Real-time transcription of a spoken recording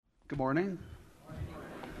Good morning.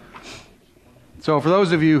 So for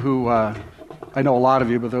those of you who, I know a lot of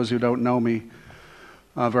you, but those who don't know me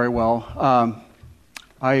very well,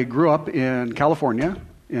 I grew up in California,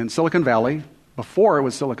 in Silicon Valley, before it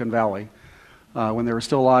was Silicon Valley, when there were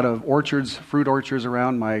still a lot of orchards, fruit orchards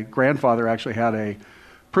around. My grandfather actually had a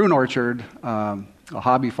prune orchard, a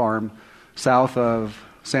hobby farm, south of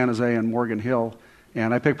San Jose and Morgan Hill,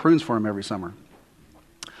 and I picked prunes for him every summer.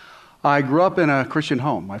 I grew up in a Christian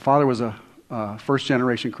home. My father was a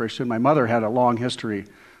first-generation Christian. My mother had a long history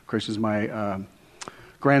of Christians. My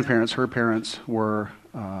grandparents, her parents, were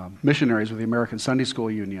missionaries with the American Sunday School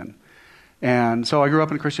Union. And so I grew up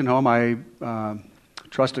in a Christian home. I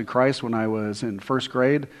trusted Christ when I was in first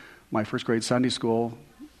grade. My first grade Sunday school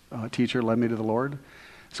teacher led me to the Lord.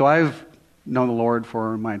 So I've known the Lord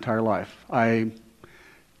for my entire life. I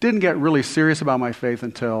didn't get really serious about my faith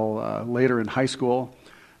until later in high school.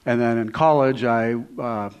 And then in college, I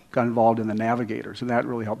got involved in the Navigators, and that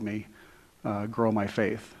really helped me grow my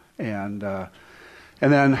faith. And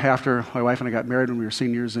then after my wife and I got married when we were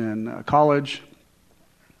seniors in college,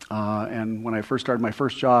 and when I first started my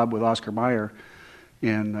first job with Oscar Mayer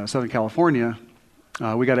in Southern California,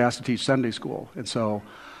 we got asked to teach Sunday school. And so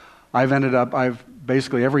I've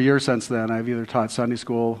basically every year since then, I've either taught Sunday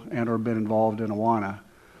school and or been involved in Awana.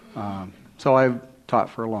 So I've taught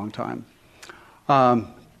for a long time.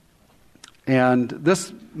 And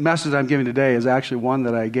this message I'm giving today is actually one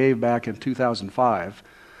that I gave back in 2005.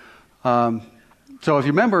 So if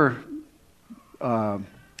you remember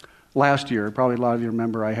last year, probably a lot of you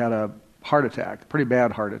remember, I had a heart attack, pretty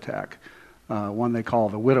bad heart attack, one they call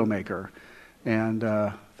the Widowmaker. And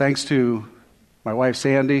thanks to my wife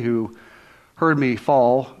Sandy, who heard me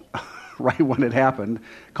fall right when it happened,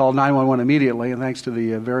 called 911 immediately, and thanks to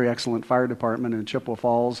the very excellent fire department in Chippewa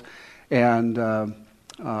Falls and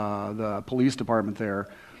the police department there,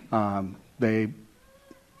 they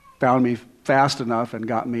found me fast enough and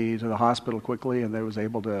got me to the hospital quickly, and I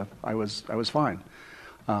was fine.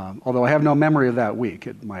 Although I have no memory of that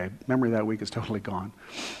week. My memory of that week is totally gone.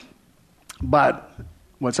 But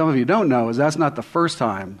what some of you don't know is that's not the first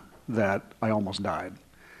time that I almost died.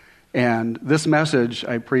 And this message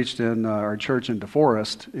I preached in our church in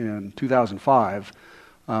DeForest in 2005,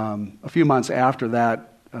 a few months after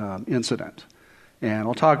that incident. And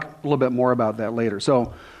I'll talk a little bit more about that later.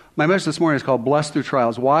 So my message this morning is called Blessed Through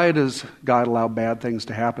Trials. Why does God allow bad things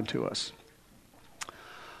to happen to us?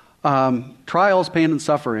 Trials, pain, and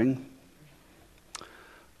suffering,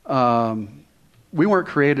 we weren't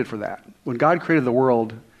created for that. When God created the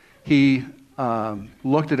world, He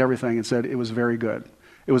looked at everything and said it was very good.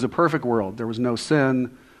 It was a perfect world. There was no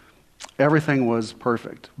sin. Everything was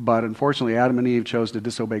perfect. But unfortunately, Adam and Eve chose to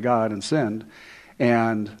disobey God and sinned.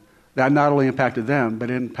 And that not only impacted them, but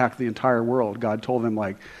it impacted the entire world. God told them,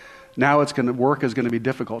 now work is going to be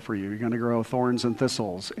difficult for you. You're going to grow thorns and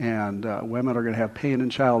thistles, and women are going to have pain in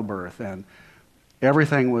childbirth, and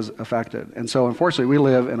everything was affected. And so, unfortunately, we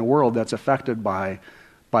live in a world that's affected by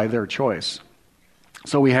their choice.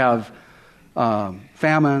 So we have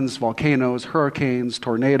famines, volcanoes, hurricanes,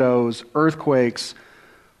 tornadoes, earthquakes,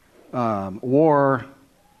 war.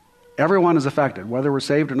 Everyone is affected. Whether we're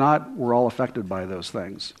saved or not, we're all affected by those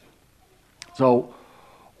things. So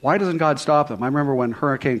why doesn't God stop them? I remember when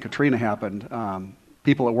Hurricane Katrina happened,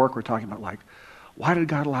 people at work were talking about, why did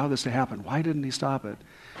God allow this to happen? Why didn't He stop it?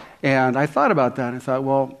 And I thought about that and I thought,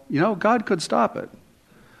 well, God could stop it.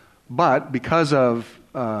 But because of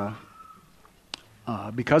the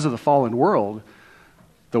fallen world,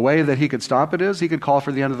 the way that He could stop it is He could call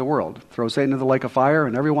for the end of the world, throw Satan into the lake of fire,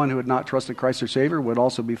 and everyone who had not trusted Christ their Savior would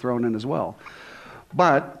also be thrown in as well.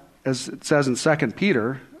 But, as it says in 2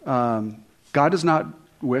 Peter, God does not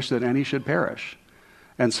wish that any should perish.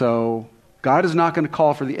 And so God is not going to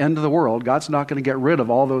call for the end of the world. God's not going to get rid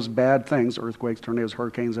of all those bad things, earthquakes, tornadoes,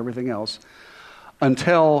 hurricanes, everything else,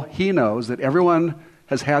 until He knows that everyone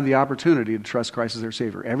has had the opportunity to trust Christ as their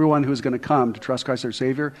Savior. Everyone who's going to come to trust Christ as their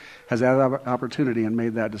Savior has had that opportunity and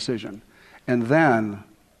made that decision. And then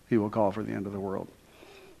He will call for the end of the world.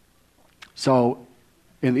 So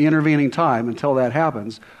in the intervening time, until that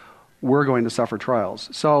happens, we're going to suffer trials.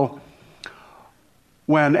 So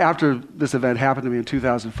after this event happened to me in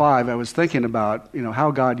 2005, I was thinking about,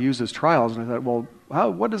 how God uses trials, and I thought,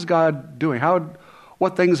 well, what is God doing?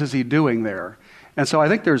 What things is He doing there? And so I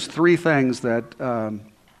think there's three things that God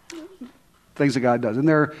does.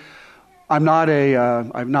 And I've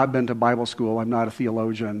not been to Bible school. I'm not a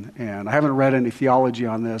theologian, and I haven't read any theology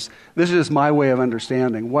on this. This is just my way of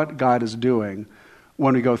understanding what God is doing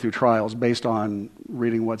when we go through trials based on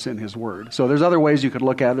reading what's in His Word. So there's other ways you could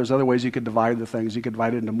look at it. There's other ways you could divide the things. You could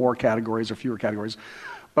divide it into more categories or fewer categories.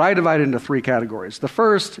 But I divide it into three categories. The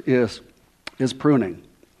first is pruning.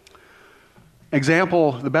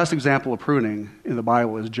 The best example of pruning in the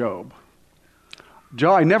Bible is Job.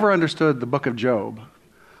 I never understood the book of Job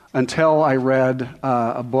until I read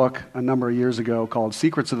a book a number of years ago called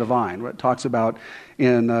Secrets of the Vine, what it talks about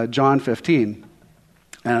in John 15.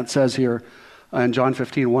 And it says here in John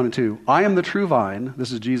 15, 1 and 2, I am the true vine.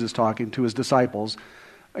 This is Jesus talking to his disciples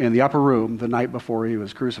in the upper room the night before he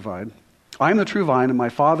was crucified. I am the true vine, and my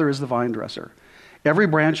Father is the vine dresser. Every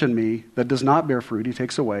branch in me that does not bear fruit, he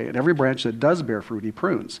takes away, and every branch that does bear fruit, he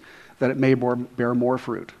prunes, that it may bear more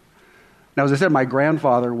fruit. Now, as I said, my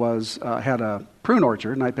grandfather had a prune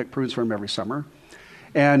orchard, and I picked prunes for him every summer.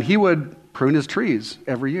 And he would prune his trees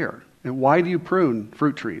every year. And why do you prune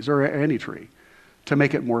fruit trees, or any tree? To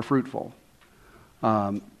make it more fruitful.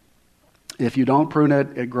 If you don't prune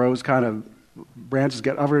it, it grows kind of, branches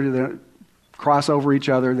get cross over each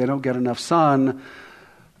other, they don't get enough sun.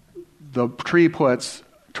 The tree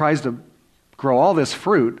tries to grow all this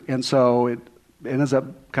fruit, and so it ends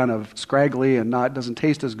up kind of scraggly and doesn't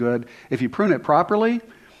taste as good. If you prune it properly,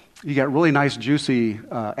 you get really nice juicy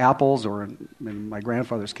apples, or in my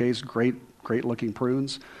grandfather's case, great looking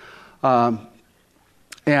prunes. And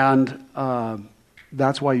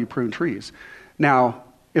that's why you prune trees. Now,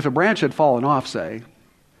 if a branch had fallen off, say,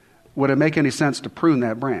 would it make any sense to prune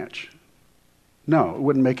that branch? No, it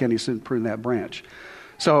wouldn't make any sense to prune that branch.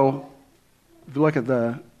 So, if you look at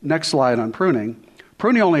the next slide on pruning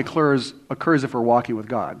only occurs if we're walking with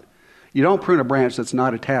God. You don't prune a branch that's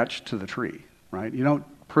not attached to the tree, right? You don't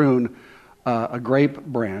prune a grape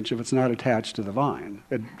branch if it's not attached to the vine.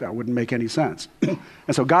 That wouldn't make any sense.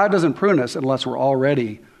 And so God doesn't prune us unless we're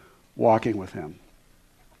already walking with him.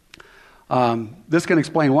 This can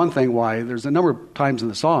explain one thing why there's a number of times in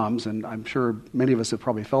the Psalms, and I'm sure many of us have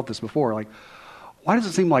probably felt this before, like, why does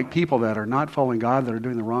it seem like people that are not following God, that are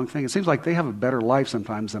doing the wrong thing, it seems like they have a better life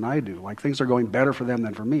sometimes than I do, like things are going better for them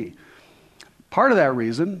than for me. Part of that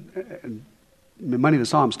reason, and many of the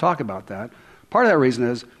Psalms talk about that, part of that reason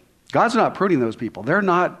is God's not pruning those people. They're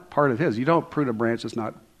not part of his. You don't prune a branch that's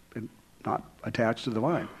not attached to the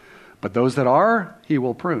vine. But those that are, he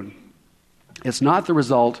will prune. It's not the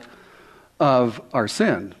result of our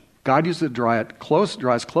sin. God uses it to draw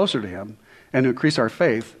us closer to him and to increase our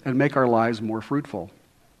faith and make our lives more fruitful.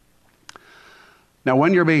 Now,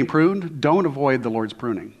 when you're being pruned, don't avoid the Lord's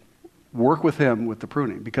pruning. Work with him with the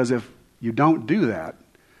pruning, because if you don't do that,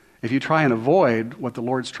 if you try and avoid what the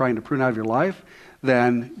Lord's trying to prune out of your life,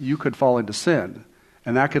 then you could fall into sin,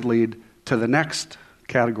 and that could lead to the next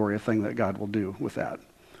category of thing that God will do with that,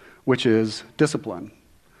 which is discipline.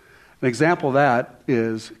 An example of that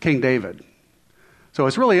is King David. So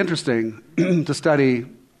it's really interesting to study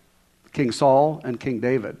King Saul and King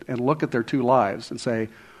David and look at their two lives and say,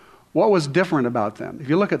 what was different about them? If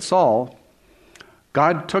you look at Saul,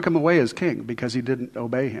 God took him away as king because he didn't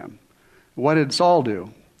obey him. What did Saul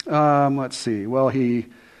do? Let's see. Well, he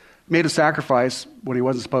made a sacrifice when he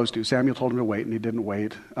wasn't supposed to. Samuel told him to wait, and he didn't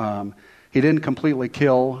wait. He didn't completely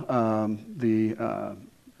kill the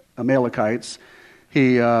Amalekites.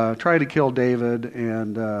 He tried to kill David,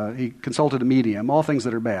 and he consulted a medium, all things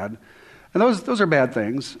that are bad. And those are bad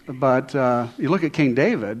things, but you look at King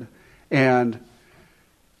David, and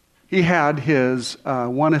he had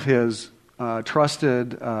one of his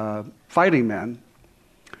trusted fighting men.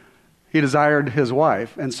 He desired his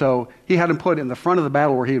wife, and so he had him put in the front of the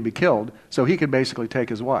battle where he would be killed, so he could basically take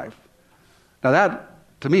his wife. Now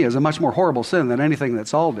that, to me, is a much more horrible sin than anything that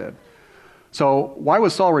Saul did. So why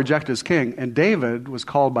was Saul rejected as king? And David was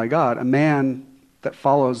called by God, a man that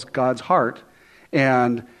follows God's heart,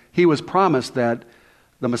 and he was promised that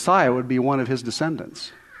the Messiah would be one of his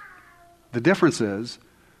descendants. The difference is,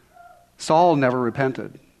 Saul never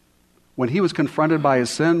repented. When he was confronted by his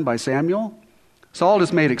sin by Samuel, Saul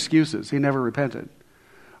just made excuses. He never repented.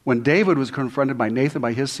 When David was confronted by Nathan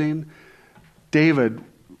by his sin, David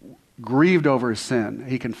grieved over his sin.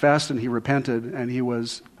 He confessed and he repented, and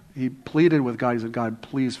he pleaded with God. He said, God,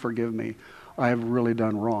 please forgive me. I have really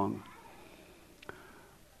done wrong.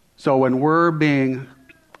 So when we're being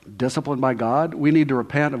disciplined by God, we need to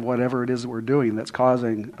repent of whatever it is that we're doing that's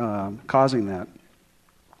causing that.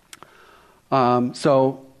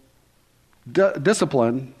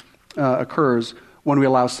 Discipline occurs when we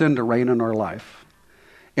allow sin to reign in our life.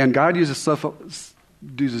 And God uses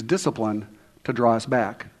discipline to draw us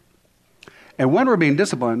back. And when we're being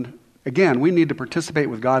disciplined, again, we need to participate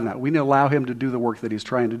with God in that. We need to allow him to do the work that he's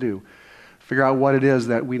trying to do. Figure out what it is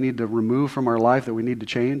that we need to remove from our life, that we need to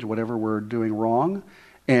change, whatever we're doing wrong,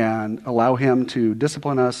 and allow him to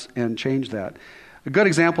discipline us and change that. A good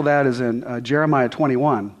example of that is in Jeremiah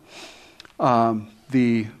 21.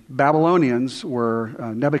 the Babylonians were,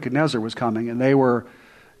 Nebuchadnezzar was coming, and they were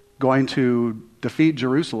going to defeat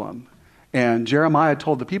Jerusalem. And Jeremiah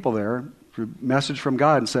told the people there, a message from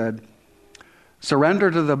God, and said, surrender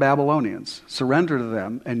to the Babylonians, surrender to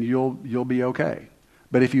them, and you'll be okay.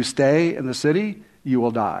 But if you stay in the city, you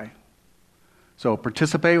will die. So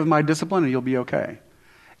participate with my discipline, and you'll be okay.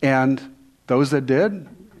 And those that did,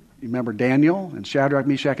 you remember Daniel and Shadrach,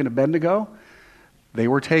 Meshach, and Abednego, they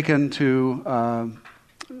were taken to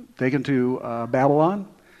Babylon,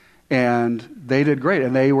 and they did great,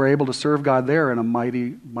 and they were able to serve God there in a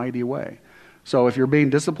mighty, mighty way. So if you're being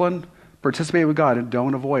disciplined, participate with God and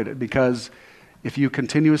don't avoid it, because if you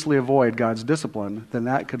continuously avoid God's discipline, then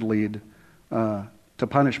that could lead to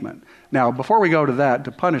punishment. Now, before we go to that,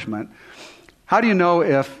 to punishment, how do you know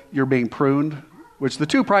if you're being pruned? Which the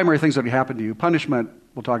two primary things that can happen to you, punishment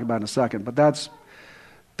we'll talk about in a second, but that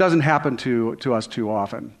doesn't happen to us too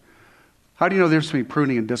often. How do you know the difference between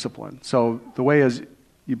pruning and discipline? So the way is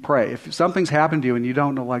you pray. If something's happened to you and you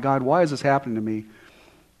don't know, like, God, why is this happening to me?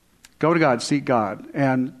 Go to God, seek God,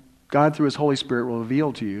 and God through His Holy Spirit will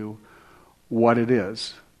reveal to you what it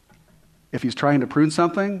is. If He's trying to prune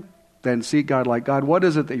something, then seek God, like, God, what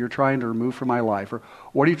is it that you're trying to remove from my life? Or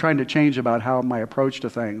what are you trying to change about how my approach to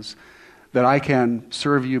things that I can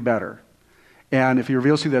serve you better? And if He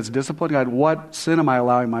reveals to you that's discipline, God, what sin am I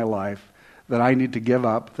allowing in my life that I need to give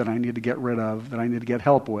up, that I need to get rid of, that I need to get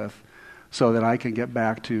help with, so that I can get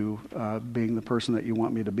back to being the person that you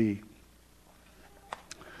want me to be?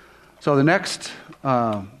 So the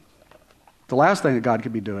last thing that God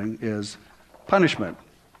could be doing is punishment.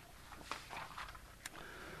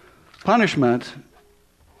 Punishment,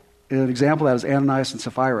 an example of that is Ananias and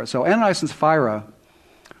Sapphira. So Ananias and Sapphira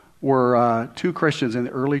were two Christians in the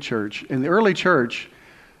early church. In the early church,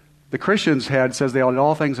 the Christians says they had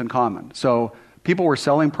all things in common. So people were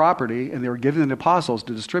selling property, and they were giving the apostles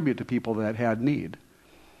to distribute to people that had need.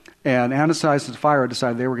 And Ananias and Sapphira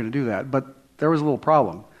decided they were going to do that. But there was a little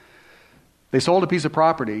problem. They sold a piece of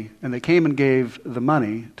property, and they came and gave the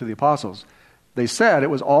money to the apostles. They said it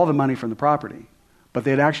was all the money from the property, but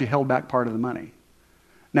they had actually held back part of the money.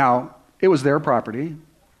 Now, it was their property.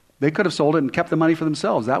 They could have sold it and kept the money for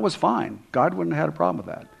themselves. That was fine. God wouldn't have had a problem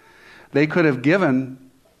with that. They could have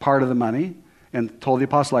given part of the money and told the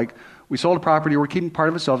apostle, like, we sold a property, we're keeping part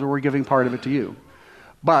of it ourselves, but we're giving part of it to you.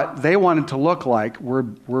 But they wanted to look like we're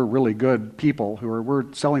really good people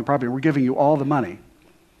we're selling property, we're giving you all the money.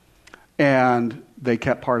 And they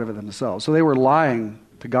kept part of it themselves. So they were lying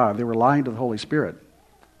to God. They were lying to the Holy Spirit.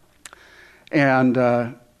 And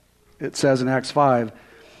it says in Acts 5,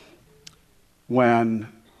 when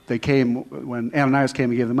Ananias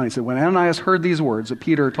came and gave the money, he said, when Ananias heard these words that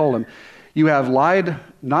Peter told him, you have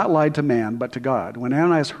not lied to man, but to God. When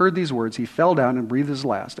Ananias heard these words, he fell down and breathed his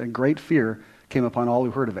last, and great fear came upon all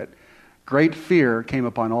who heard of it. Great fear came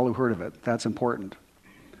upon all who heard of it. That's important.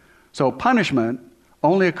 So punishment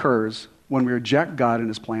only occurs when we reject God and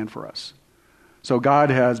His plan for us. So God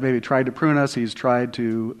has maybe tried to prune us, He's tried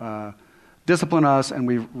to discipline us, and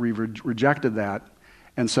we've rejected that.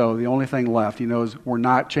 And so the only thing left, He knows we're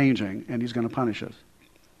not changing, and He's going to punish us.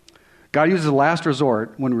 God uses the last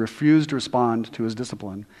resort when we refuse to respond to His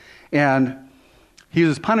discipline. And He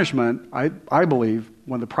uses punishment, I believe,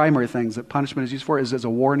 one of the primary things that punishment is used for is as a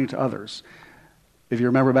warning to others. If you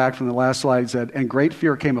remember back from the last slide, it said, and great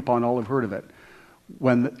fear came upon all who've heard of it.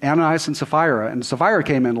 When Ananias and Sapphira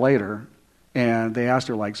came in later, and they asked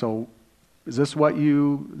her, like, so is this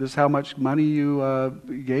how much money you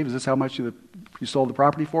gave? Is this how much you sold the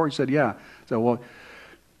property for? He said, yeah. So, well,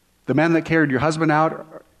 the men that carried your husband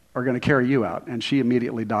out are going to carry you out. And she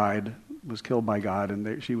immediately died, was killed by God,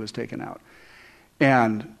 and she was taken out.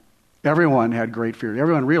 And everyone had great fear.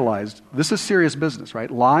 Everyone realized this is serious business, right?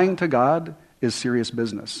 Lying to God is serious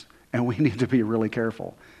business, and we need to be really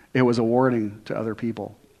careful. It was a warning to other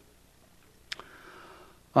people.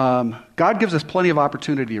 God gives us plenty of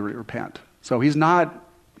opportunity to repent. So He's not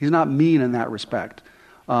mean in that respect.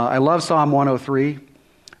 I love Psalm 103.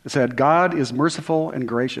 It said, God is merciful and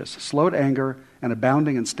gracious, slow to anger, and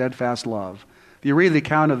abounding in steadfast love. If you read the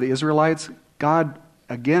account of the Israelites, God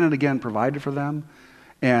again and again provided for them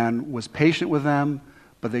and was patient with them,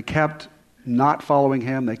 but they kept not following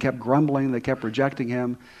Him. They kept grumbling. They kept rejecting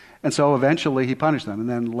Him. And so eventually He punished them. And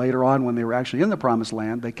then later on, when they were actually in the promised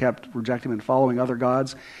land, they kept rejecting Him and following other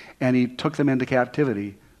gods, and He took them into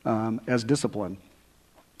captivity as discipline.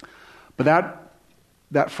 But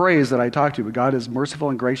that phrase that I talked to you, God is merciful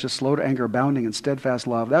and gracious, slow to anger, abounding in steadfast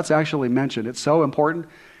love, that's actually mentioned. It's so important.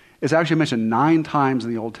 It's actually mentioned 9 times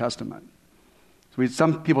in the Old Testament.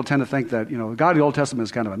 Some people tend to think that, the God of the Old Testament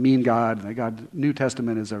is kind of a mean God, and the God of the New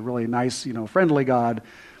Testament is a really nice, friendly God.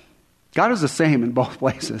 God is the same in both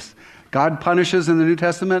places. God punishes in the New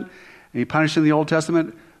Testament, and he punished in the Old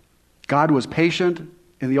Testament. God was patient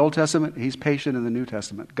in the Old Testament, he's patient in the New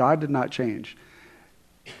Testament. God did not change.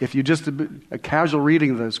 If you just a casual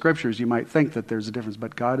reading of the scriptures, you might think that there's a difference,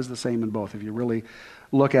 but God is the same in both if you really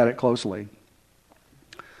look at it closely.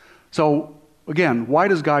 So, again, why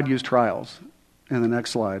does God use trials? In the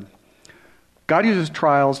next slide. God uses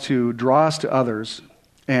trials to draw us to others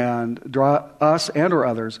and draw us and or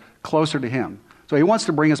others closer to him. So he wants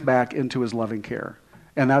to bring us back into his loving care.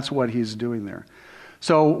 And that's what he's doing there.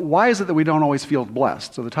 So why is it that we don't always feel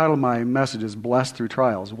blessed? So the title of my message is Blessed Through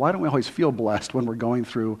Trials. Why don't we always feel blessed when we're going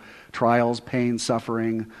through trials, pain,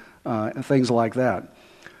 suffering, and things like that?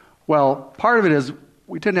 Well, part of it is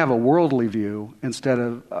we tend to have a worldly view instead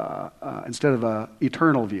of an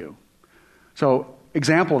eternal view. So,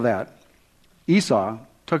 example of that, Esau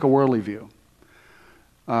took a worldly view.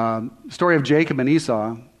 Story of Jacob and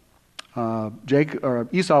Esau.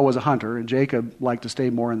 Esau was a hunter, and Jacob liked to stay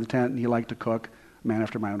more in the tent, and he liked to cook. Man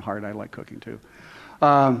after my own heart, I like cooking too.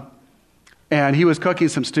 And he was cooking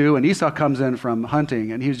some stew, and Esau comes in from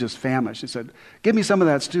hunting, and he was just famished. He said, "Give me some of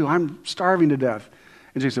that stew. I'm starving to death."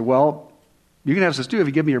 And Jacob said, "Well, you can have some stew if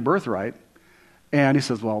you give me your birthright." And he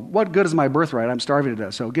says, "Well, what good is my birthright? I'm starving to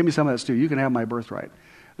death, so give me some of that stew. You can have my birthright."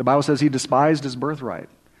 The Bible says he despised his birthright.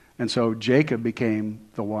 And so Jacob became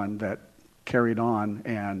the one that carried on,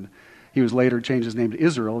 and he was later changed his name to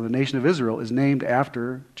Israel. The nation of Israel is named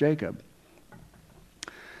after Jacob.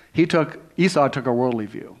 Esau took a worldly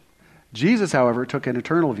view. Jesus, however, took an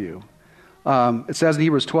eternal view. It says in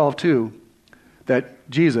Hebrews 12:2 that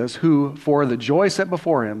Jesus, who for the joy set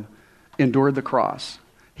before him, endured the cross.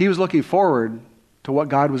 He was looking forward to what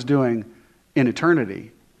God was doing in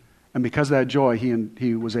eternity. And because of that joy,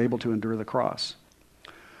 he was able to endure the cross.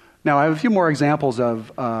 Now, I have a few more examples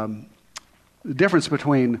of the difference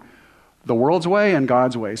between the world's way and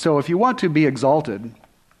God's way. So if you want to be exalted,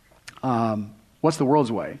 what's the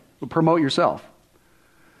world's way? Well, promote yourself.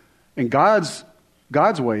 And God's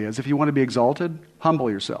way is, if you want to be exalted,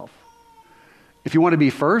 humble yourself. If you want to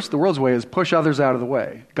be first, the world's way is push others out of the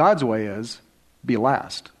way. God's way is be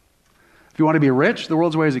last. If you want to be rich, the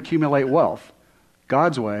world's way is accumulate wealth.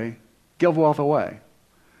 God's way, give wealth away.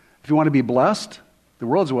 If you want to be blessed, the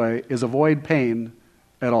world's way is avoid pain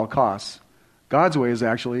at all costs. God's way is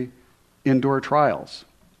actually endure trials.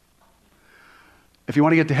 If you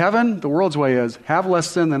want to get to heaven, the world's way is have less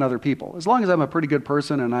sin than other people. As long as I'm a pretty good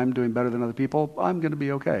person and I'm doing better than other people, I'm going to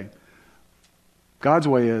be okay. God's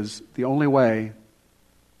way is the only way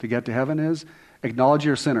to get to heaven is acknowledge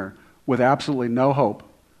you're a sinner with absolutely no hope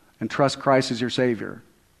and trust Christ as your Savior,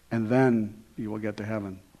 and then you will get to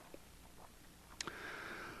heaven.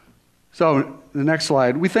 So, the next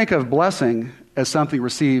slide. We think of blessing as something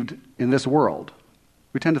received in this world.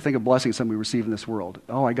 We tend to think of blessing as something we receive in this world.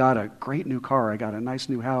 Oh, I got a great new car. I got a nice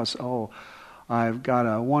new house. Oh, I've got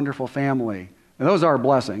a wonderful family. And those are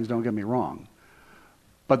blessings, don't get me wrong.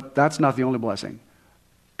 But that's not the only blessing.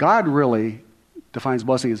 God really defines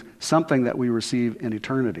blessing as something that we receive in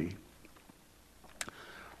eternity.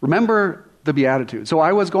 Remember the Beatitudes. So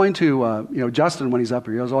I was going to, Justin, when he's up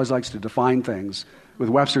here, he always likes to define things with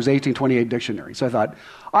Webster's 1828 dictionary. So I thought,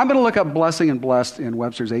 I'm going to look up blessing and blessed in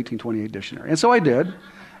Webster's 1828 dictionary. And so I did.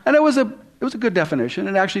 And it was a good definition.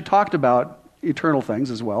 It actually talked about eternal things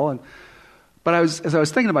as well. But as I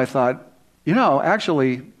was thinking about it, I thought,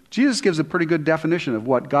 actually, Jesus gives a pretty good definition of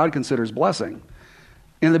what God considers blessing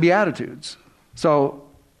in the Beatitudes. So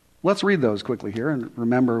let's read those quickly here and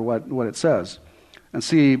remember what it says and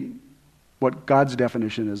see what God's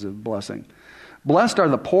definition is of blessing. Blessed are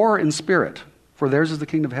the poor in spirit, for theirs is the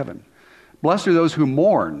kingdom of heaven. Blessed are those who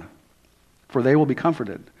mourn, for they will be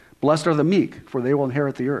comforted. Blessed are the meek, for they will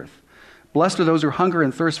inherit the earth. Blessed are those who hunger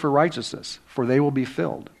and thirst for righteousness, for they will be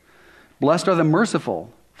filled. Blessed are the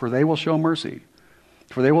merciful, for they will show mercy,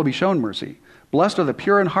 for they will be shown mercy. Blessed are the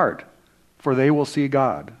pure in heart, for they will see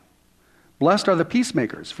God. Blessed are the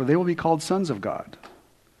peacemakers, for they will be called sons of God.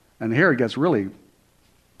 And here it gets really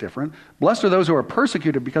different. Blessed are those who are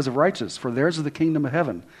persecuted because of righteousness, for theirs is the kingdom of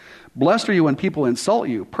heaven. Blessed are you when people insult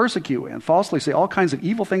you, persecute, and falsely say all kinds of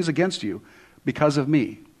evil things against you because of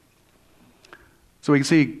me. So we can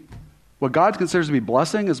see what God considers to be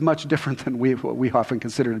blessing is much different than what we often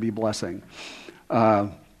consider to be blessing.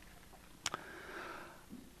 And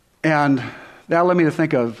that led me to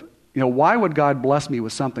think of, why would God bless me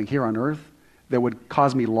with something here on earth that would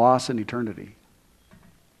cause me loss in eternity?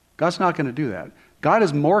 God's not going to do that. God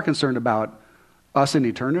is more concerned about us in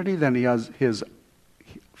eternity than he is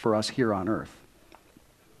for us here on earth.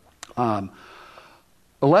 The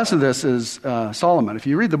lesson of this is Solomon. If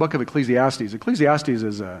you read the book of Ecclesiastes, Ecclesiastes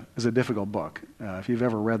is a difficult book. If you've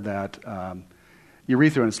ever read that, you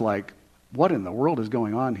read through it and it's like, what in the world is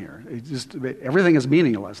going on here? Everything is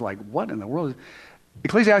meaningless. Like, what in the world?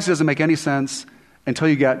 Ecclesiastes doesn't make any sense until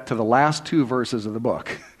you get to the last 2 verses of the book.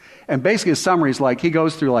 And basically his summary is like, he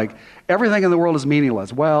goes through like, everything in the world is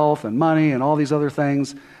meaningless. Wealth and money and all these other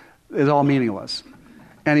things is all meaningless.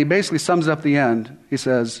 And he basically sums up the end. He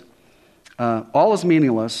says, all is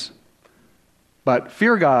meaningless, but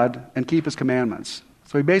fear God and keep his commandments.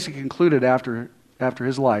 So he basically concluded after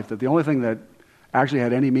his life that the only thing that actually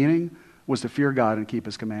had any meaning was to fear God and keep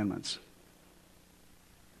his commandments.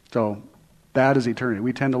 So that is eternity.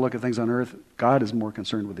 We tend to look at things on earth. God is more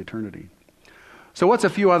concerned with eternity. So what's a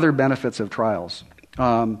few other benefits of trials?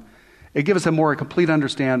 It gives us a more complete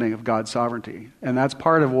understanding of God's sovereignty. And that's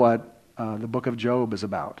part of what the book of Job is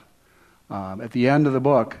about. At the end of the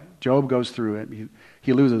book, Job goes through it.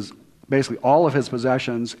 He loses basically all of his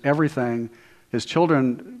possessions, everything. His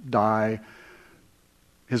children die.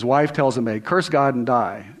 His wife tells him, hey, curse God and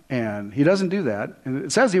die. And he doesn't do that. And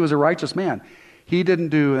it says he was a righteous man. He didn't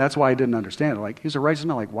do, that's why I didn't understand it. Like, he's a righteous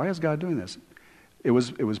man. Like, why is God doing this? It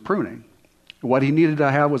was pruning. What he needed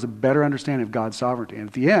to have was a better understanding of God's sovereignty. And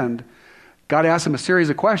at the end, God asked him a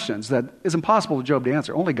series of questions that is impossible for Job to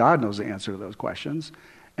answer. Only God knows the answer to those questions.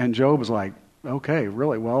 And Job was like, okay,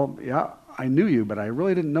 really? Well, yeah, I knew you, but I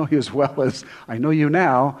really didn't know you as well as I know you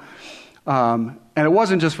now. And it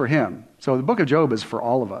wasn't just for him. So the book of Job is for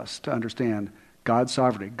all of us to understand God's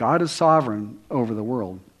sovereignty. God is sovereign over the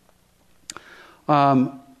world.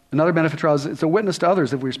 Another benefit of trials is it's a witness to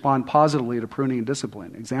others if we respond positively to pruning and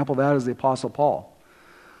discipline. Example of that is the Apostle Paul.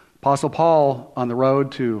 Apostle Paul, on the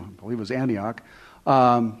road to, I believe it was Antioch,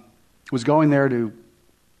 was going there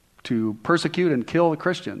to persecute and kill the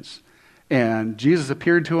Christians. And Jesus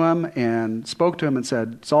appeared to him and spoke to him and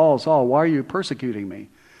said, Saul, Saul, why are you persecuting me?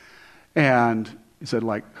 And he said,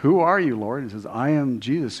 like, who are you, Lord? He says, I am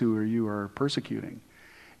Jesus who you are persecuting.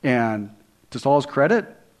 And to Saul's credit,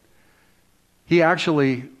 he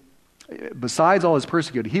actually, besides all his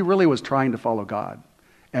persecuting, he really was trying to follow God.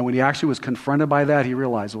 And when he actually was confronted by that, he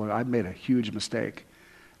realized, well, I've made a huge mistake.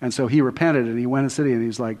 And so he repented and he went in the city and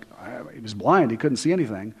he's like, he was blind, he couldn't see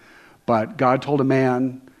anything. But God told a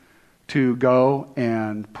man to go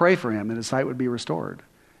and pray for him and his sight would be restored.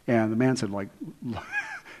 And the man said, like, it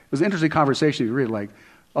was an interesting conversation. You read, like,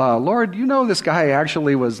 Lord, you know this guy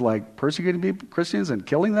actually was like persecuting people, Christians and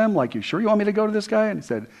killing them? Like, you sure you want me to go to this guy? And he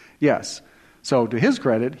said, yes. So to his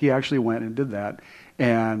credit, he actually went and did that.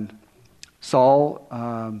 And Saul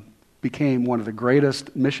became one of the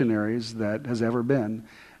greatest missionaries that has ever been,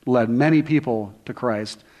 led many people to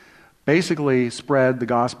Christ, basically spread the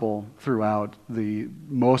gospel throughout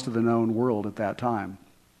most of the known world at that time.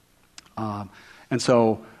 And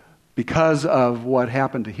so because of what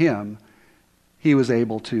happened to him, he was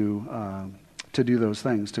able to do those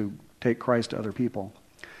things, to take Christ to other people.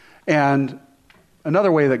 And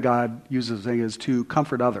another way that God uses things is to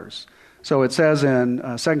comfort others. So it says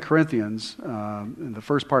in 2 Corinthians, in the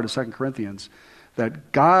first part of 2 Corinthians,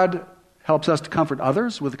 that God helps us to comfort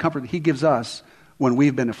others with the comfort that he gives us when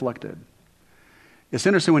we've been afflicted. It's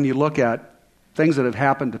interesting when you look at things that have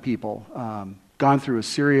happened to people, gone through a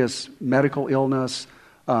serious medical illness,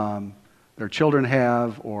 their children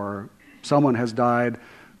have, or someone has died,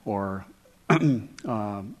 or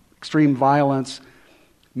extreme violence.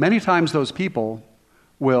 Many times those people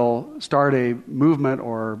will start a movement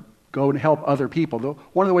or go and help other people.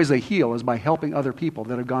 One of the ways they heal is by helping other people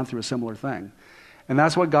that have gone through a similar thing. And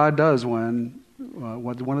that's what God does when,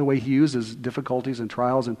 one of the ways he uses difficulties and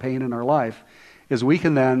trials and pain in our life, is we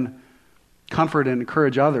can then comfort and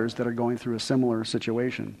encourage others that are going through a similar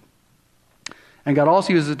situation. And God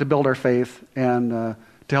also uses it to build our faith and to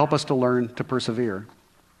help us to learn to persevere.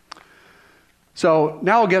 So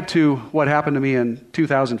now I'll get to what happened to me in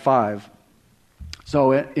 2005.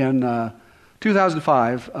 So in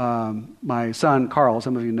 2005, my son Carl,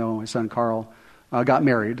 some of you know my son Carl, got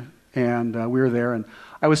married, and we were there, and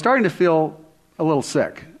I was starting to feel a little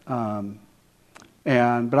sick. But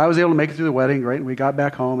I was able to make it through the wedding, great, and we got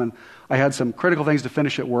back home, and I had some critical things to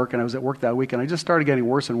finish at work, and I was at work that week, and I just started getting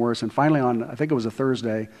worse and worse, and finally on, I think it was a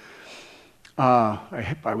Thursday,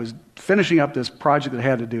 I was finishing up this project that I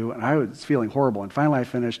had to do, and I was feeling horrible, and finally I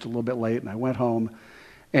finished a little bit late, and I went home,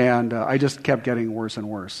 and I just kept getting worse and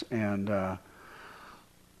worse, and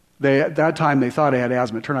at that time they thought I had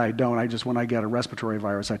asthma. It turned out I don't. When I get a respiratory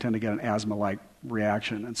virus, I tend to get an asthma-like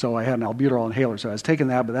reaction, and so I had an albuterol inhaler, so I was taking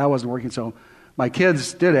that, but that wasn't working, so my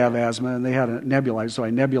kids did have asthma, and they had a nebulizer, so I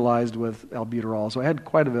nebulized with albuterol. So I had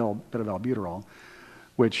quite a bit of albuterol,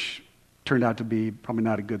 which turned out to be probably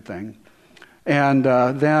not a good thing. And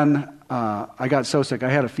then I got so sick.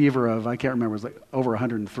 I had a fever of, I can't remember, it was like over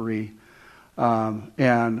 103.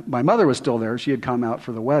 And my mother was still there. She had come out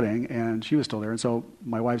for the wedding, and she was still there. And so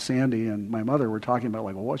my wife, Sandy, and my mother were talking about,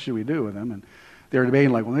 like, well, what should we do with him? And they were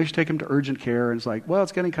debating, like, well, they should take him to urgent care. And it's like, well,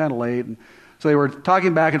 it's getting kind of late. And so they were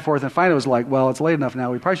talking back and forth, and finally it was like, well, it's late enough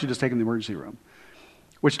now. We probably should just take him to the emergency room,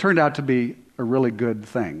 which turned out to be a really good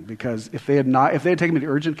thing, because if they had taken me to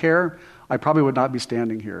urgent care, I probably would not be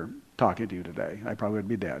standing here talking to you today. I probably would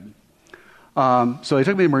be dead. So they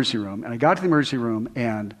took me to the emergency room, and I got to the emergency room,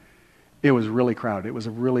 and it was really crowded.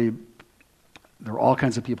 There were all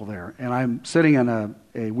kinds of people there. And I'm sitting in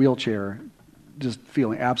a wheelchair, just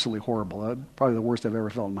feeling absolutely horrible. Probably the worst I've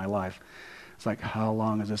ever felt in my life. It's like, how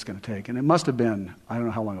long is this going to take? And it must have been, I don't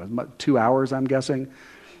know how long it was, 2 hours, I'm guessing.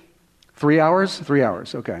 3 hours? 3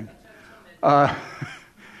 hours, okay.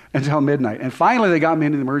 Until midnight. And finally they got me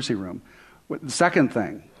into the emergency room. The second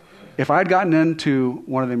thing, if I'd gotten into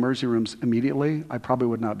one of the emergency rooms immediately, I probably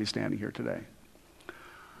would not be standing here today.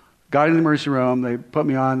 Got in the emergency room, they put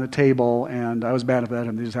me on the table, and I was bad at that,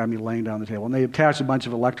 and they just had me laying down on the table. And they attached a bunch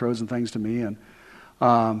of electrodes and things to me, and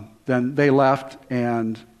then they left,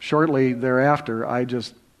 and shortly thereafter, I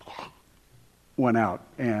just went out,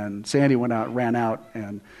 and Sandy went out, ran out,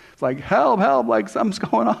 and it's like, help, like something's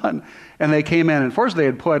going on. And they came in, and fortunately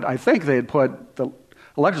I think they had put the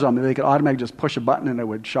electrodes on me. They could automatically just push a button, and it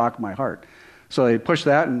would shock my heart. So they pushed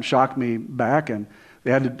that and shocked me back, and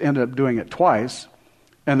they had to end up doing it twice.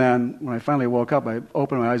 And then when I finally woke up, I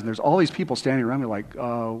opened my eyes, and there's all these people standing around me like,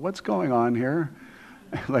 what's going on here?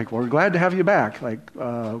 Like, well, we're glad to have you back. Like,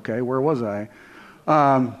 okay, where was I?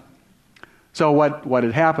 So what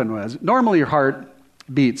had happened was, normally your heart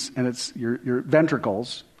beats, and it's your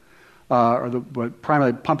ventricles are what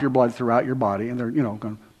primarily pump your blood throughout your body, and they're,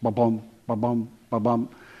 going bum, bum, bum, bum, bum,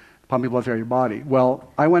 pumping blood throughout your body.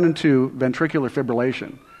 Well, I went into ventricular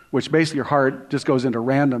fibrillation, which basically your heart just goes into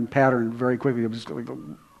random pattern very quickly, just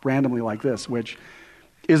randomly like this, which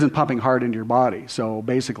isn't pumping hard into your body. So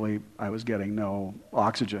basically, I was getting no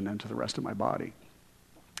oxygen into the rest of my body.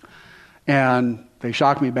 And they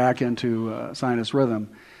shocked me back into sinus rhythm.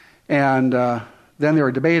 And then they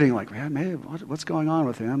were debating, like, man, maybe, what's going on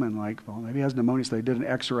with him? And like, well, maybe he has pneumonia. So they did an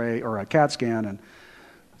X-ray or a CAT scan, and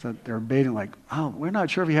so they were debating, like, oh, we're not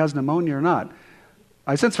sure if he has pneumonia or not.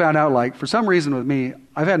 I since found out, like, for some reason with me,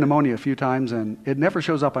 I've had pneumonia a few times, and it never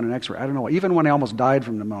shows up on an X-ray. I don't know why. Even when I almost died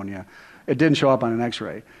from pneumonia, it didn't show up on an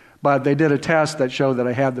X-ray. But they did a test that showed that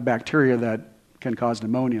I had the bacteria that can cause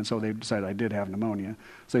pneumonia, and so they decided I did have pneumonia.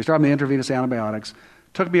 So they started me intravenous antibiotics,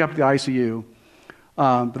 took me up to the ICU,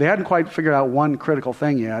 but they hadn't quite figured out one critical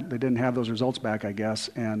thing yet. They didn't have those results back, I guess.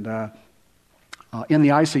 And in the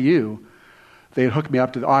ICU, they had hooked me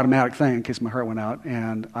up to the automatic thing in case my heart went out,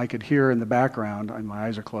 and I could hear in the background, and my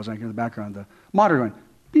eyes are closed, and I could hear in the background the monitor going,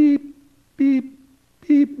 beep, beep,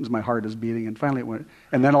 beep, as my heart is beating, and finally it went,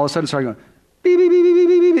 and then all of a sudden it started going, beep, beep, beep, beep,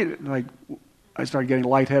 beep, beep, beep. Like, I started getting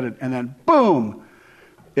lightheaded, and then boom,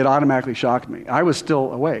 it automatically shocked me. I was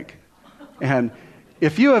still awake. And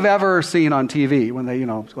if you have ever seen on TV when they,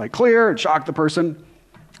 like clear and shock the person,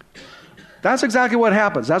 that's exactly what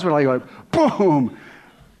happens. That's what I go, boom.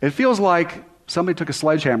 It feels like somebody took a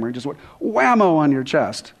sledgehammer and just went whammo on your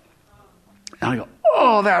chest. And I go,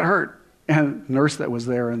 oh, that hurt. And the nurse that was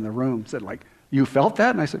there in the room said, like, you felt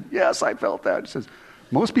that? And I said, yes, I felt that. She says,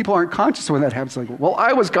 most people aren't conscious when that happens. Like, well,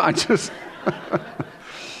 I was conscious.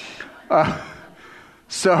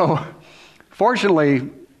 So, fortunately,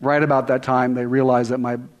 right about that time, they realized that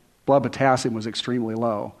my blood potassium was extremely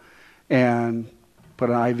low, and put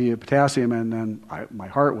an IV of potassium, and then my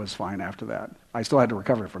heart was fine after that. I still had to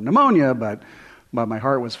recover from pneumonia, but my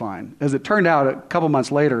heart was fine. As it turned out, a couple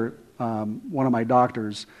months later, one of my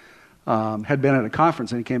doctors had been at a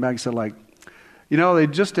conference, and he came back and said, like, they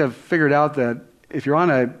just have figured out that if you're on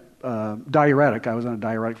a diuretic, I was on a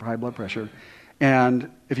diuretic for high blood pressure,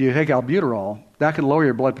 and if you take albuterol, that can lower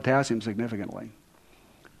your blood potassium significantly.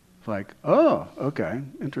 It's like, oh, okay,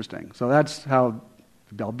 interesting. So that's how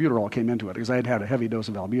albuterol came into it, because I had had a heavy dose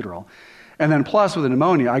of albuterol. And then plus with the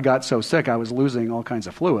pneumonia, I got so sick I was losing all kinds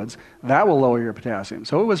of fluids. That will lower your potassium.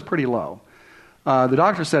 So it was pretty low. The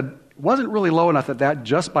doctor said it wasn't really low enough that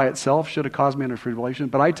just by itself should have caused me an fibrillation,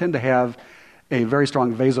 but I tend to have a very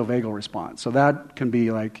strong vasovagal response. So that can be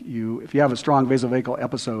like if you have a strong vasovagal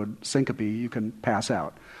episode, syncope, you can pass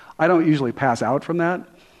out. I don't usually pass out from that,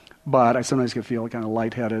 but I sometimes can feel kind of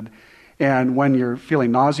lightheaded. And when you're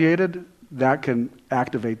feeling nauseated, that can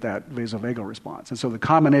activate that vasovagal response. And so the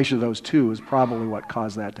combination of those two is probably what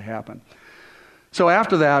caused that to happen. So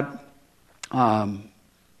after that,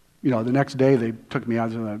 the next day they took me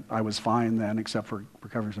out, and I was fine then, except for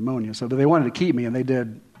recovering from pneumonia. So they wanted to keep me, and they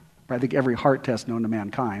did, I think, every heart test known to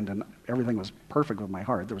mankind, and everything was perfect with my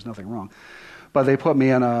heart. There was nothing wrong. But they put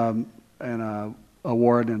me in a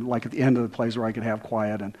ward, and like at the end of the place where I could have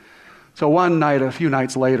quiet. And so one night, a few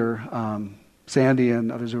nights later, Sandy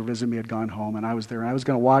and others who were visiting me had gone home, and I was there. And I was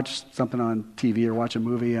going to watch something on TV or watch a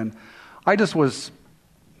movie, and I was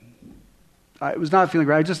not feeling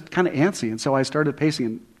great. I was just kind of antsy, and so I started pacing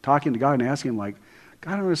and talking to God and asking him, like,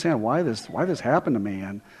 God, I don't understand why this happened to me.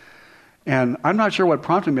 And I'm not sure what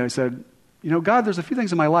prompted me. I said, God, there's a few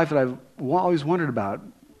things in my life that I've always wondered about.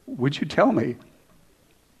 Would you tell me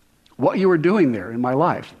what you were doing there in my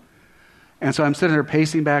life? And so I'm sitting there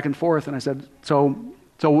pacing back and forth, and I said, so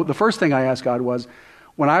the first thing I asked God was,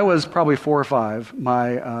 when I was probably 4 or 5,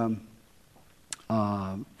 my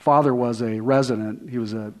father was a resident. He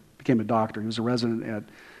became a doctor. He was a resident at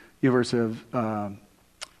University of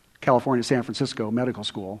California, San Francisco Medical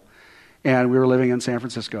School. And we were living in San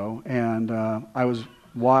Francisco, and I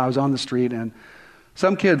was on the street, and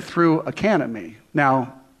some kid threw a can at me.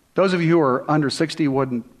 Now, those of you who are under 60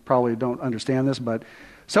 probably don't understand this, but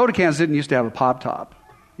soda cans didn't used to have a pop top.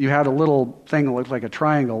 You had a little thing that looked like a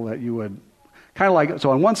triangle that you would kind of like,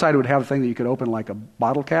 so on one side it would have a thing that you could open like a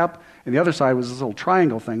bottle cap, and the other side was this little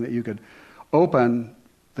triangle thing that you could open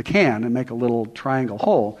the can and make a little triangle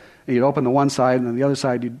hole. And you'd open the one side, and then the other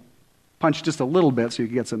side you'd punch just a little bit so you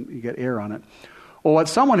get air on it. Well, what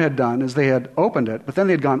someone had done is they had opened it, but then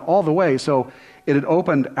they had gone all the way, so it had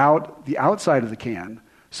opened out the outside of the can.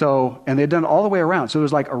 And they had done it all the way around. So there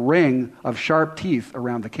was like a ring of sharp teeth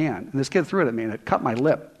around the can. And this kid threw it at me, and it cut my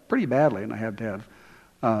lip pretty badly, and I had to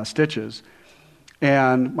have stitches.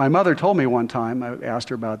 And my mother told me one time, I asked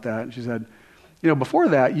her about that, and she said, before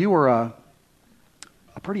that, you were a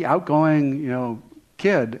pretty outgoing,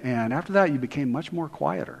 kid, and after that, you became much more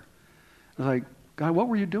quieter. I was like, God, what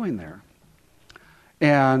were you doing there?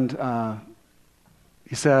 And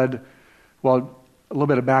he said, well, a little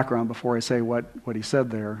bit of background before I say what he said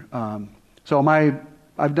there.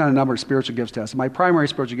 I've done a number of spiritual gifts tests. My primary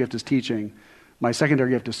spiritual gift is teaching. My secondary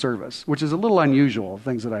gift is service, which is a little unusual,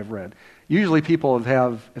 things that I've read. Usually people if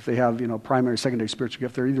they have, primary, secondary spiritual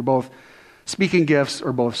gift, they're either both speaking gifts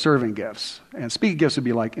or both serving gifts. And speaking gifts would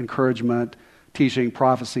be like encouragement, teaching,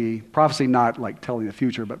 prophecy. Prophecy not like telling the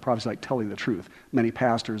future, but prophecy like telling the truth. Many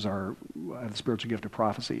pastors have the spiritual gift of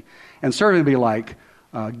prophecy. And serving would be like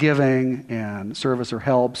giving and service or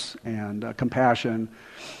helps and compassion.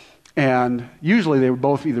 And usually they would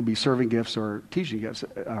both either be serving gifts or teaching gifts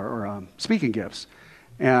or speaking gifts.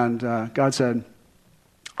 And God said,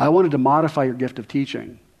 I wanted to modify your gift of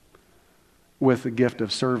teaching with the gift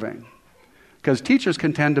of serving. Because teachers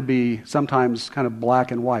can tend to be sometimes kind of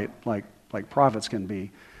black and white, like prophets can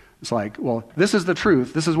be. It's like, well, this is the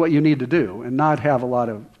truth. This is what you need to do, and not have a lot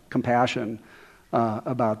of compassion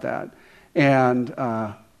about that. And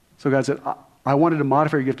so God said, I wanted to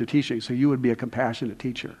modify your gift of teaching so you would be a compassionate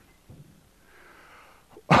teacher.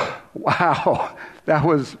 Wow, that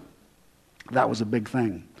was a big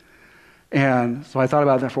thing. And so I thought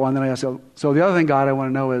about that for a while, and then I asked, so the other thing, God, I want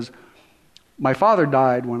to know is, my father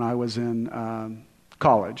died when I was in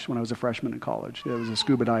college, when I was a freshman in college. It was a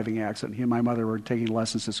scuba diving accident. He and my mother were taking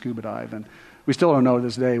lessons to scuba dive, and we still don't know to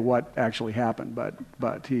this day what actually happened,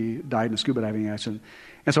 but he died in a scuba diving accident.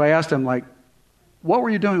 And so I asked him, what were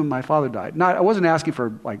you doing when my father died? I wasn't asking for,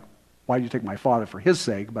 why did you take my father for his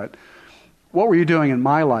sake, but what were you doing in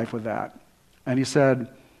my life with that? And he said,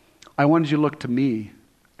 I wanted you to look to me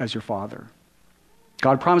as your father.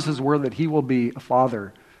 God promises His word that He will be a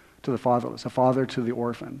father to the fatherless, a father to the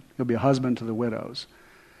orphan. He'll be a husband to the widows.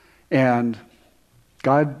 And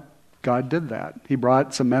God did that. He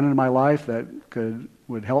brought some men into my life that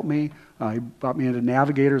would help me. He brought me into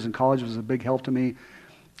Navigators in college. It was a big help to me.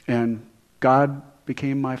 And God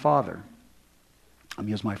became my father.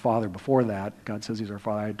 He was my father before that. God says He's our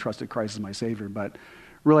father. I had trusted Christ as my Savior, but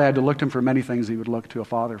really I had to look to Him for many things He would look to a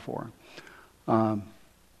father for.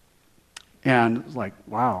 And it was like,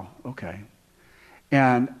 wow, okay.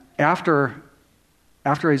 And after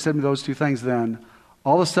He said me those two things, then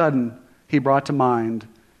all of a sudden He brought to mind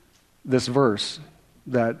this verse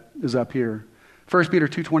that is up here. 1 Peter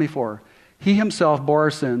 2:24. He Himself bore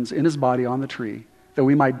our sins in His body on the tree, that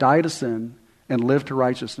we might die to sin and live to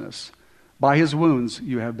righteousness. By His wounds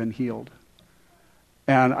you have been healed.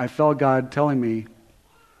 And I felt God telling me,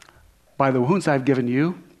 by the wounds I've given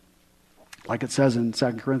you, like it says in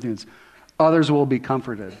 2 Corinthians, others will be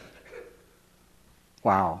comforted.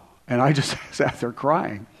 Wow. And I just sat there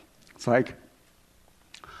crying. It's like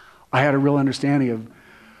I had a real understanding of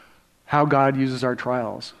how God uses our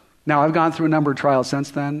trials Now, I've gone through a number of trials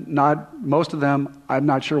since then. Most of them, I'm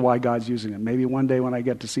not sure why God's using them. Maybe one day when I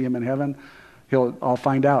get to see him in heaven, I'll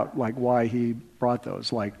find out like why he brought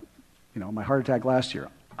those. Like, my heart attack last year.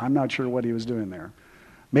 I'm not sure what he was doing there.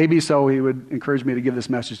 Maybe so he would encourage me to give this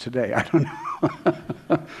message today. I don't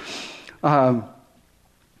know.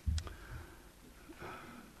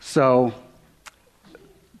 So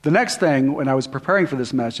the next thing, when I was preparing for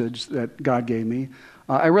this message that God gave me,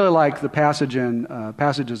 I really like the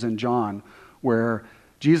passages in John where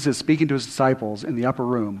Jesus is speaking to his disciples in the upper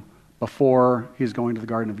room before he's going to the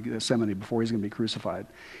Garden of Gethsemane, before he's going to be crucified.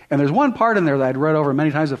 And there's one part in there that I'd read over many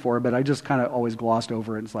times before, but I just kind of always glossed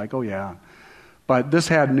over it. It's like, oh yeah. But this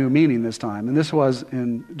had new meaning this time. And this was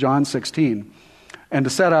in John 16. And to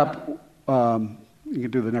set up, you can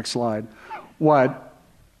do the next slide,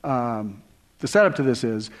 the setup to this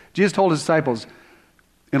is, Jesus told his disciples,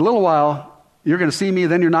 in a little while, you're going to see me,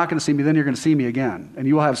 then you're not going to see me, then you're going to see me again. And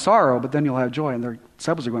you will have sorrow, but then you'll have joy. And their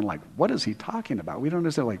disciples are going like, what is he talking about? We don't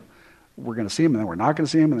understand, like, we're going to see him, and then we're not going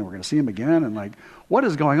to see him, and then we're going to see him again. And like, what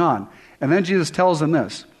is going on? And then Jesus tells them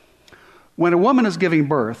this. When a woman is giving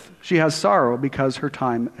birth, she has sorrow because her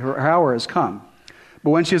hour has come.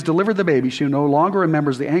 But when she has delivered the baby, she no longer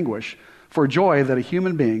remembers the anguish for joy that a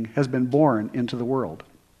human being has been born into the world.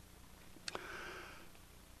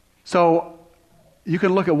 So you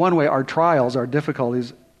can look at one way, our trials, our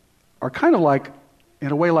difficulties are kind of like,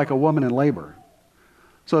 in a way, like a woman in labor.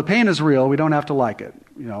 So the pain is real. We don't have to like it.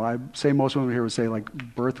 I say most women here would say like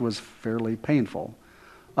birth was fairly painful.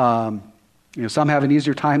 Some have an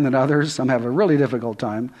easier time than others. Some have a really difficult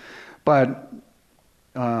time. But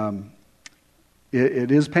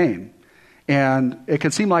it is pain. And it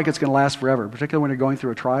can seem like it's going to last forever, particularly when you're going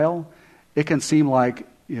through a trial. It can seem like,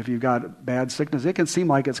 if you've got bad sickness, it can seem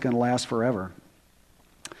like it's going to last forever.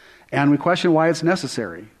 And we question why it's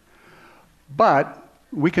necessary. But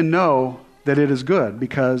we can know that it is good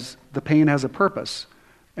because the pain has a purpose,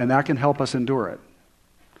 and that can help us endure it.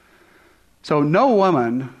 So no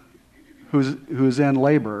woman who's in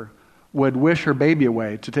labor would wish her baby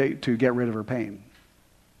away to get rid of her pain.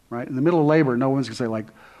 Right? In the middle of labor, no one's going to say like,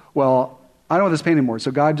 well, I don't want this pain anymore,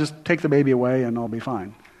 so God, just take the baby away and I'll be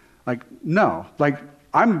fine. Like, no. Like,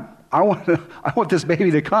 I want this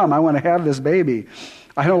baby to come. I want to have this baby.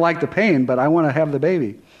 I don't like the pain, but I want to have the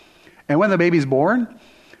baby. And when the baby's born,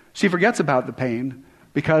 she forgets about the pain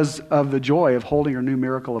because of the joy of holding her new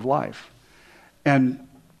miracle of life. And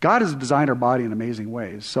God has designed our body in amazing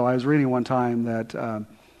ways. So I was reading one time that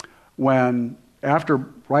right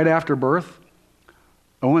after birth,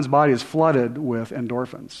 a woman's body is flooded with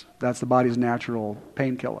endorphins. That's the body's natural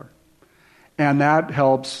painkiller. And that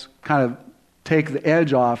helps kind of take the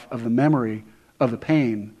edge off of the memory of the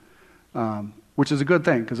pain, which is a good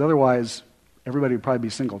thing, because otherwise everybody would probably be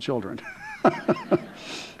single children.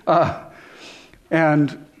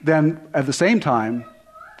 And then at the same time,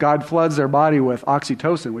 God floods their body with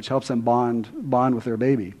oxytocin, which helps them bond with their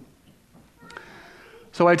baby.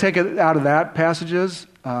 So I take it out of that passages,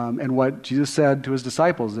 and what Jesus said to his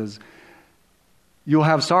disciples is, you'll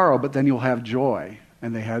have sorrow, but then you'll have joy.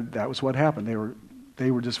 And that was what happened.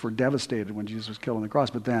 They were devastated when Jesus was killed on the cross.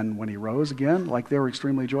 But then when he rose again, like they were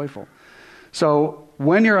extremely joyful. So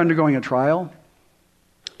when you're undergoing a trial,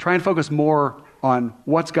 try and focus more on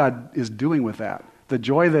what God is doing with that, the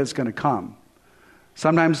joy that's going to come.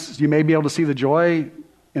 Sometimes you may be able to see the joy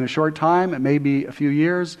in a short time. It may be a few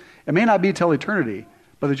years. It may not be till eternity,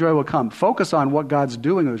 but the joy will come. Focus on what God's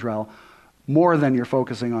doing in the trial more than you're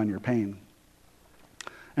focusing on your pain.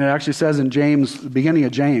 And it actually says in James, the beginning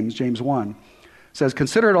of James 1, it says,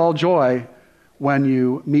 consider it all joy when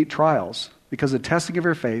you meet trials, because the testing of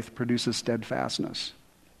your faith produces steadfastness.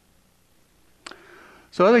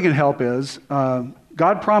 So the other thing that can help is,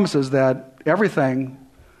 God promises that everything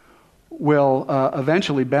will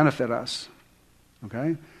eventually benefit us.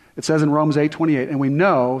 Okay? It says in Romans 8:28, and we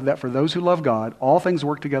know that for those who love God, all things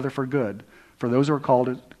work together for good, for those who are called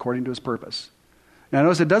according to his purpose. Now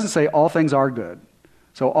notice it doesn't say all things are good.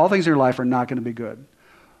 So all things in your life are not going to be good.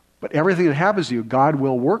 But everything that happens to you, God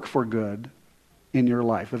will work for good in your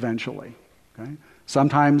life eventually. Okay?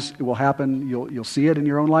 Sometimes it will happen, you'll see it in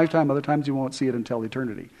your own lifetime, other times you won't see it until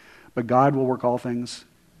eternity. But God will work all things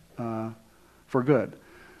for good.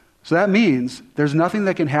 So that means there's nothing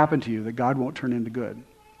that can happen to you that God won't turn into good.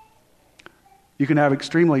 You can have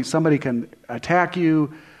somebody can attack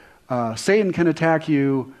you, Satan can attack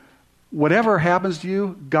you. Whatever happens to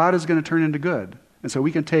you, God is going to turn into good. And so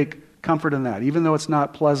we can take comfort in that, even though it's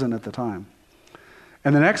not pleasant at the time.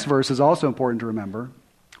 And the next verse is also important to remember,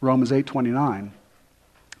 Romans 8:29.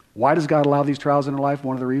 Why does God allow these trials in our life?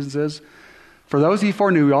 One of the reasons is For those he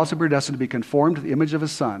foreknew, he also predestined to be conformed to the image of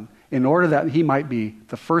his Son, in order that he might be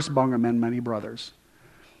the firstborn among many brothers.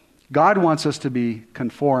 God wants us to be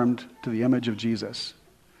conformed to the image of Jesus.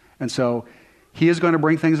 And so he is going to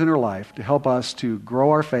bring things in our life to help us to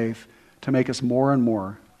grow our faith, to make us more and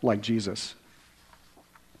more like Jesus.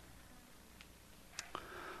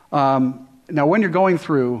 Now, when you're going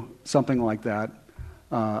through something like that,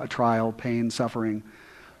 a trial, pain, suffering,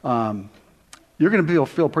 you're going to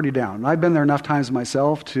feel pretty down. And I've been there enough times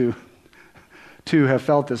myself to have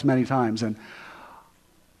felt this many times. And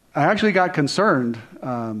I actually got concerned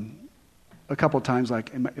a couple of times,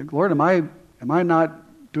 like, Lord, am I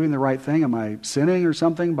not doing the right thing? Am I sinning or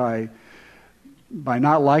something by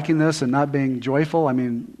not liking this and not being joyful? I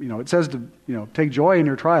mean, it says to, take joy in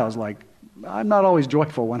your trials. Like, I'm not always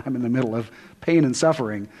joyful when I'm in the middle of pain and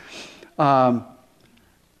suffering. And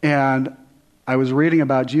I was reading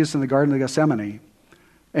about Jesus in the Garden of Gethsemane.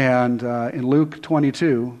 And in Luke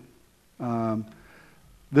 22,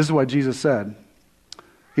 this is what Jesus said.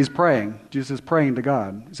 He's praying. Jesus is praying to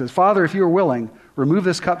God. He says, Father, if you are willing, remove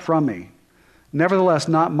this cup from me. Nevertheless,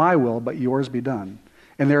 not my will, but yours be done.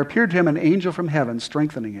 And there appeared to him an angel from heaven,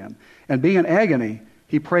 strengthening him. And being in agony,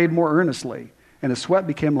 he prayed more earnestly, and his sweat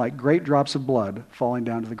became like great drops of blood falling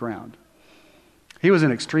down to the ground. He was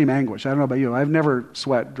in extreme anguish. I don't know about you. I've never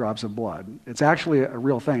sweat drops of blood. It's actually a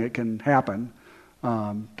real thing. It can happen.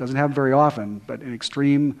 Doesn't happen very often, but in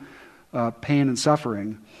extreme pain and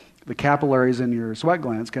suffering, the capillaries in your sweat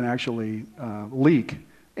glands can actually leak,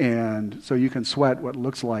 and so you can sweat what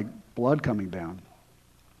looks like blood coming down.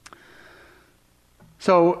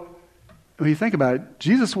 So when you think about it,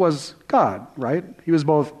 Jesus was God, right? He was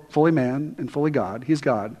both fully man and fully God. He's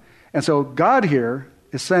God. And so God here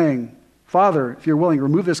is saying, Father, if you're willing,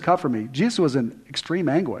 remove this cup from me. Jesus was in extreme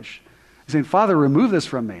anguish. He's saying, Father, remove this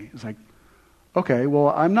from me. It's like, okay, well,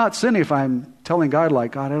 I'm not sinning if I'm telling God,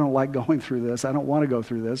 like, God, I don't like going through this. I don't want to go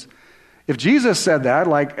through this. If Jesus said that,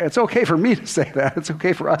 like, it's okay for me to say that. It's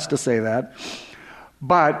okay for us to say that.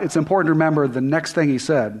 But it's important to remember the next thing he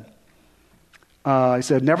said. He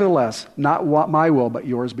said, nevertheless, not my will, but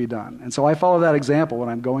yours be done. And so I follow that example when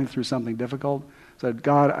I'm going through something difficult. I said,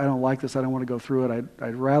 God, I don't like this. I don't want to go through it.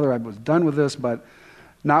 I'd rather I was done with this, but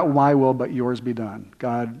not my will, but yours be done.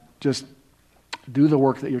 God, just do the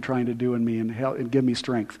work that you're trying to do in me and help and give me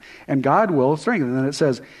strength. And God will strengthen. And then it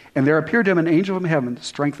says, and there appeared to him an angel from heaven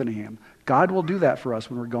strengthening him. God will do that for us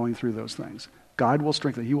when we're going through those things. God will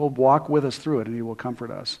strengthen. He will walk with us through it, and he will comfort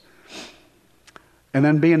us. And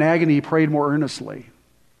then being in agony, he prayed more earnestly.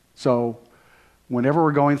 So whenever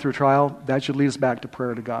we're going through trial, that should lead us back to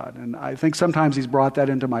prayer to God. And I think sometimes he's brought that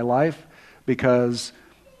into my life because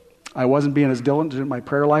I wasn't being as diligent in my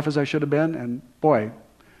prayer life as I should have been. And boy,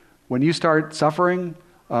 when you start suffering,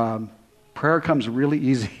 prayer comes really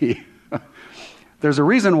easy. There's a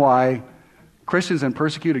reason why Christians in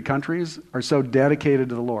persecuted countries are so dedicated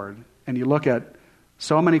to the Lord. And you look at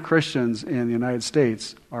so many Christians in the United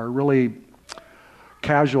States are really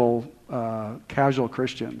casual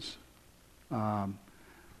Christians. And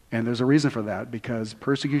there's a reason for that, because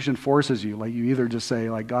persecution forces you. Like, you either just say,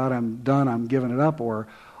 like, God, I'm done, I'm giving it up, or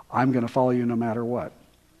I'm going to follow you no matter what.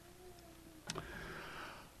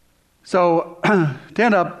 So to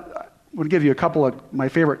end up, I want to give you a couple of my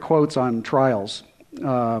favorite quotes on trials.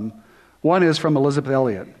 One is from Elizabeth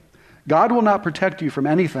Elliot. God will not protect you from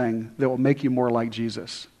anything that will make you more like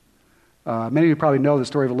Jesus. Many of you probably know the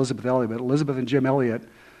story of Elizabeth Elliot, but Elizabeth and Jim Elliot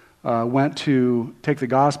went to take the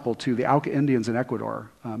gospel to the Auca Indians in Ecuador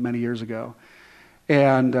many years ago.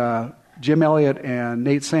 And Jim Elliot and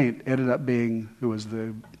Nate Saint ended up being, who was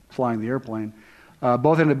flying the airplane,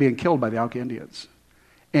 both ended up being killed by the Auca Indians.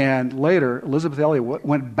 And later, Elizabeth Elliot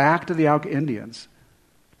went back to the Auca Indians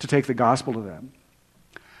to take the gospel to them.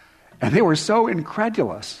 And they were so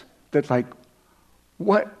incredulous that, like,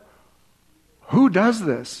 what? Who does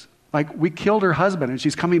this? Like, we killed her husband and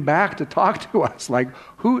she's coming back to talk to us. Like,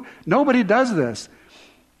 who? Nobody does this.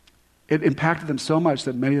 It impacted them so much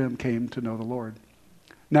that many of them came to know the Lord.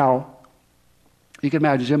 Now, you can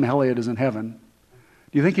imagine Jim Elliot is in heaven.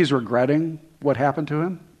 Do you think he's regretting what happened to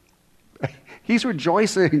him? He's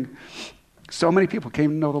rejoicing. So many people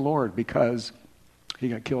came to know the Lord because he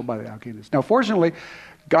got killed by the Auca Indians. Now, fortunately,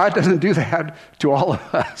 God doesn't do that to all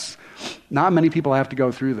of us. Not many people have to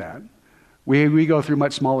go through that. We go through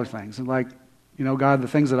much smaller things. And like, God, the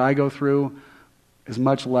things that I go through is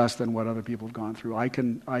much less than what other people have gone through. I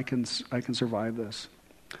can survive this.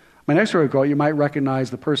 My next quote, you might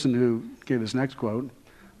recognize the person who gave this next quote,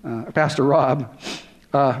 Pastor Rob.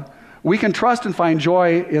 We can trust and find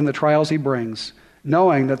joy in the trials he brings,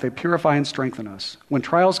 knowing that they purify and strengthen us. When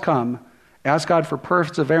trials come, ask God for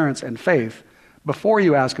perseverance and faith before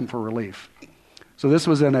you ask him for relief. So this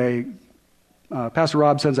was in Pastor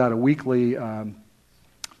Rob sends out a weekly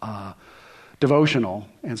devotional.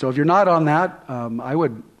 And so if you're not on that, I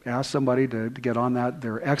would ask somebody to get on that.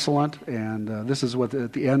 They're excellent. And this is what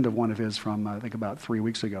at the end of one of his from, I think, about 3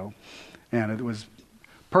 weeks ago. And it was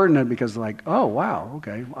pertinent because oh, wow,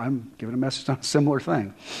 okay, I'm giving a message on a similar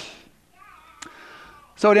thing.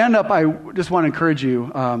 So to end up, I just want to encourage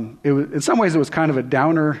you. In some ways, it was kind of a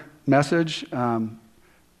downer message.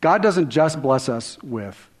 God doesn't just bless us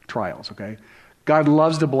with trials, okay? God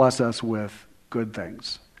loves to bless us with good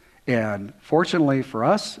things. And fortunately for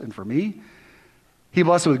us and for me, he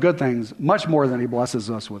blesses us with good things much more than he blesses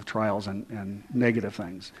us with trials and negative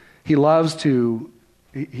things. He loves to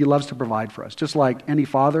provide for us, just like any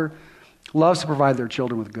father loves to provide their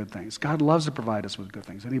children with good things. God loves to provide us with good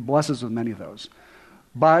things, and he blesses us with many of those.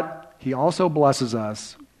 But he also blesses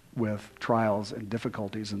us with trials and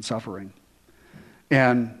difficulties and suffering.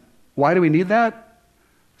 And why do we need that?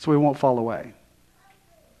 So we won't fall away.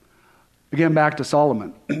 Again, back to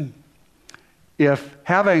Solomon. If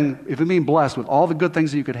being blessed with all the good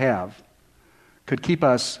things that you could have could keep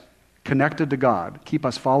us connected to God, keep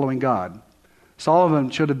us following God, Solomon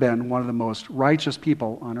should have been one of the most righteous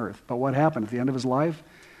people on earth. But what happened at the end of his life?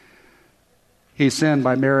 He sinned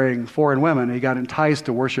by marrying foreign women. He got enticed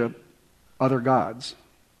to worship other gods.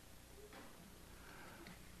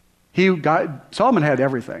 Solomon had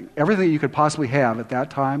everything you could possibly have at that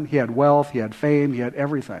time. He had wealth, he had fame, he had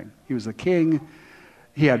everything. He was a king,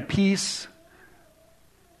 he had peace.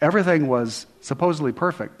 Everything was supposedly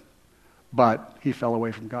perfect, but he fell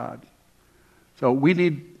away from God. So we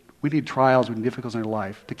need trials, we need difficulties in our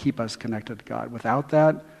life to keep us connected to God. Without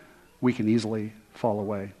that, we can easily fall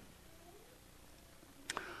away.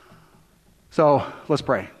 So let's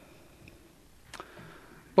pray.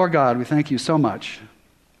 Lord God, we thank you so much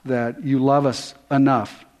that you love us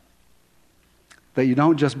enough that you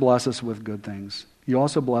don't just bless us with good things. You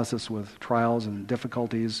also bless us with trials and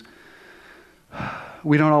difficulties.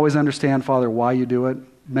 We don't always understand, Father, why you do it.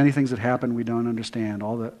 Many things that happen we don't understand.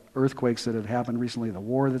 All the earthquakes that have happened recently, the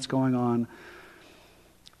war that's going on.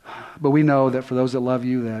 But we know that for those that love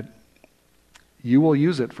you, that you will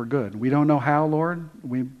use it for good. We don't know how, Lord.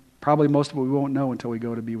 Most of it we won't know until we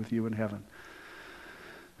go to be with you in heaven.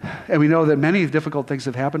 And we know that many difficult things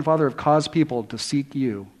have happened, Father, have caused people to seek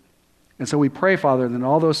you. And so we pray, Father, that in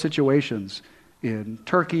all those situations, in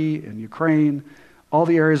Turkey, in Ukraine, all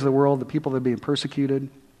the areas of the world, the people that are being persecuted,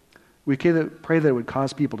 we pray that it would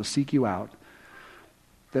cause people to seek you out,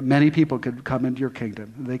 that many people could come into your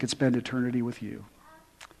kingdom, and they could spend eternity with you.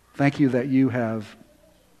 Thank you that you have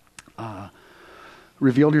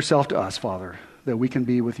revealed yourself to us, Father, that we can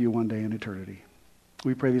be with you one day in eternity.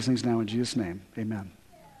 We pray these things now in Jesus' name. Amen.